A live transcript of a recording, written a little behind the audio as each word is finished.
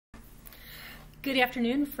Good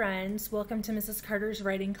afternoon, friends. Welcome to Mrs. Carter's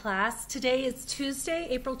writing class. Today is Tuesday,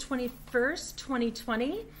 April 21st,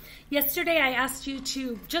 2020. Yesterday, I asked you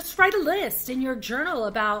to just write a list in your journal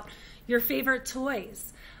about your favorite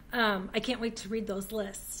toys. I can't wait to read those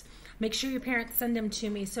lists. Make sure your parents send them to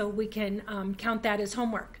me so we can count that as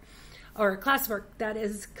homework or classwork that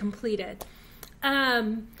is completed.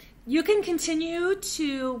 You can continue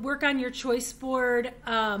to work on your choice board,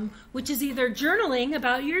 which is either journaling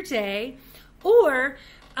about your day, or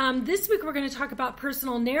this week we're going to talk about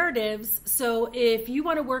personal narratives. So if you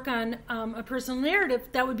want to work on a personal narrative,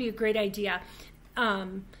 that would be a great idea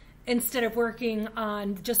instead of working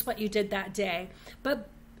on just what you did that day. But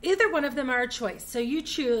either one of them are a choice. So you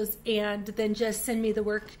choose and then just send me the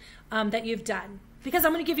work that you've done, because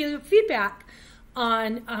I'm going to give you feedback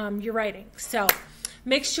on your writing. So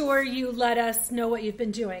make sure you let us know what you've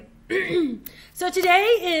been doing. So today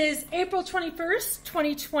is April 21st,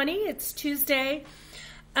 2020. It's Tuesday.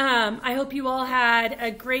 I hope you all had a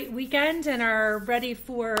great weekend and are ready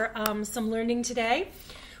for some learning today.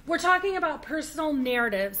 We're talking about personal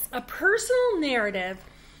narratives. A personal narrative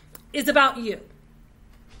is about you.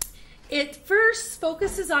 It first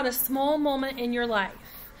focuses on a small moment in your life.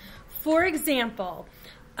 For example,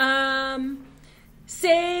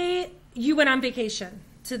 say you went on vacation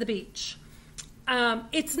to the beach.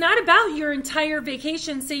 It's not about your entire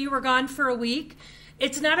vacation. Say you were gone for a week.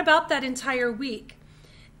 It's not about that entire week.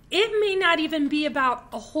 It may not even be about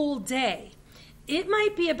a whole day. It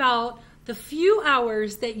might be about the few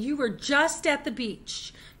hours that you were just at the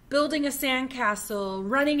beach, building a sandcastle,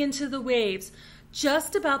 running into the waves,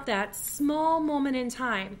 just about that small moment in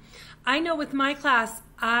time. I know with my class,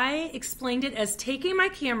 I explained it as taking my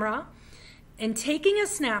camera and taking a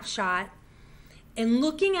snapshot and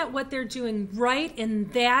looking at what they're doing right in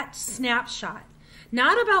that snapshot.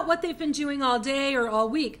 Not about what they've been doing all day or all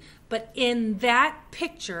week, but in that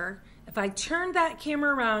picture. If I turned that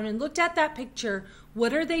camera around and looked at that picture,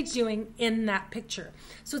 what are they doing in that picture?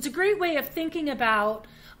 So it's a great way of thinking about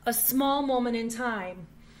a small moment in time.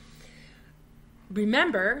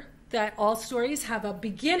 Remember that all stories have a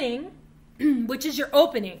beginning, which is your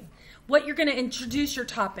opening, what you're going to introduce your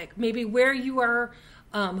topic, maybe where you are,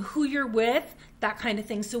 who you're with, that kind of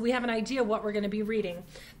thing. So we have an idea of what we're going to be reading.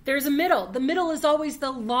 There's a middle. The middle is always the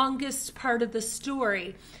longest part of the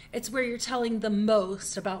story. It's where you're telling the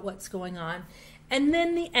most about what's going on. And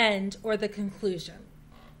then the end or the conclusion.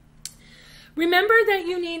 Remember that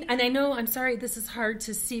you need, and I know, I'm sorry, this is hard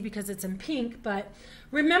to see because it's in pink, but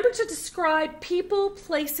remember to describe people,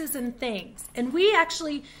 places, and things. And we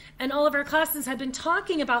actually, in all of our classes, have been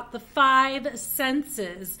talking about the 5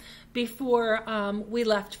 senses before we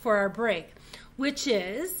left for our break, which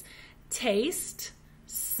is taste,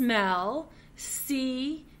 smell,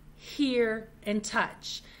 see, hear, and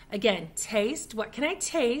touch. Again, taste, what can I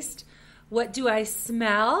taste? What do I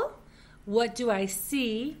smell? What do I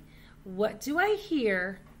see? What do I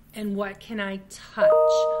hear? And what can I touch?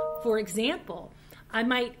 For example, I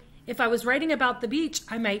might, if I was writing about the beach,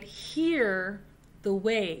 I might hear the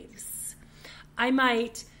waves. I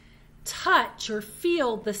might touch or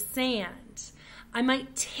feel the sand. I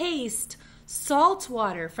might taste salt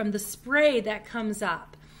water from the spray that comes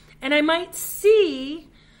up. And I might see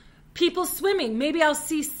people swimming. Maybe I'll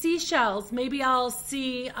see seashells. Maybe I'll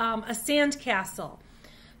see a sand castle.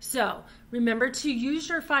 So remember to use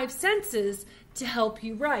your 5 senses to help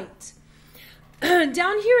you write. Down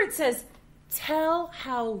here it says, tell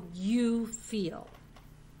how you feel.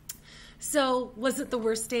 So was it the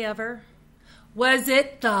worst day ever? Was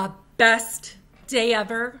it the best day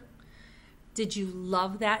ever? Did you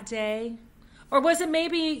love that day? Or was it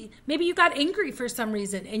maybe you got angry for some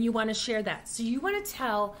reason and you want to share that? So you want to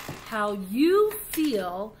tell how you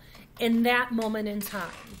feel in that moment in time.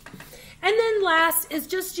 And then last is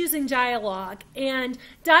just using dialogue. And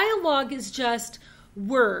dialogue is just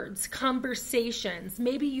words, conversations.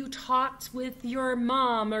 Maybe you talked with your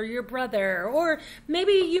mom or your brother, or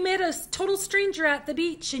maybe you met a total stranger at the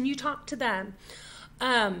beach and you talked to them.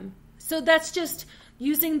 So that's just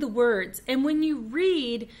using the words. And when you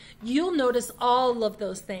read, you'll notice all of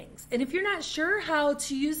those things. And if you're not sure how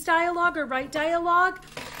to use dialogue or write dialogue,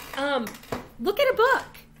 look at a book.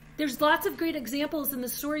 There's lots of great examples in the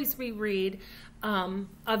stories we read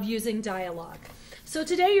of using dialogue. So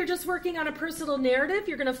today you're just working on a personal narrative.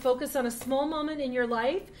 You're going to focus on a small moment in your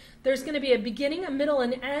life. There's going to be a beginning, a middle,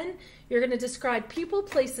 and end. You're going to describe people,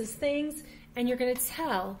 places, things, and you're going to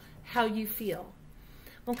tell how you feel.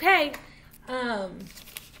 Okay.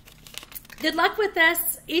 Good luck with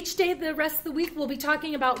this. Each day the rest of the week we'll be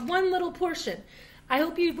talking about one little portion. I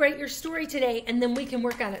hope you write your story today, and then we can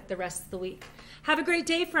work on it the rest of the week. Have a great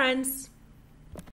day, friends.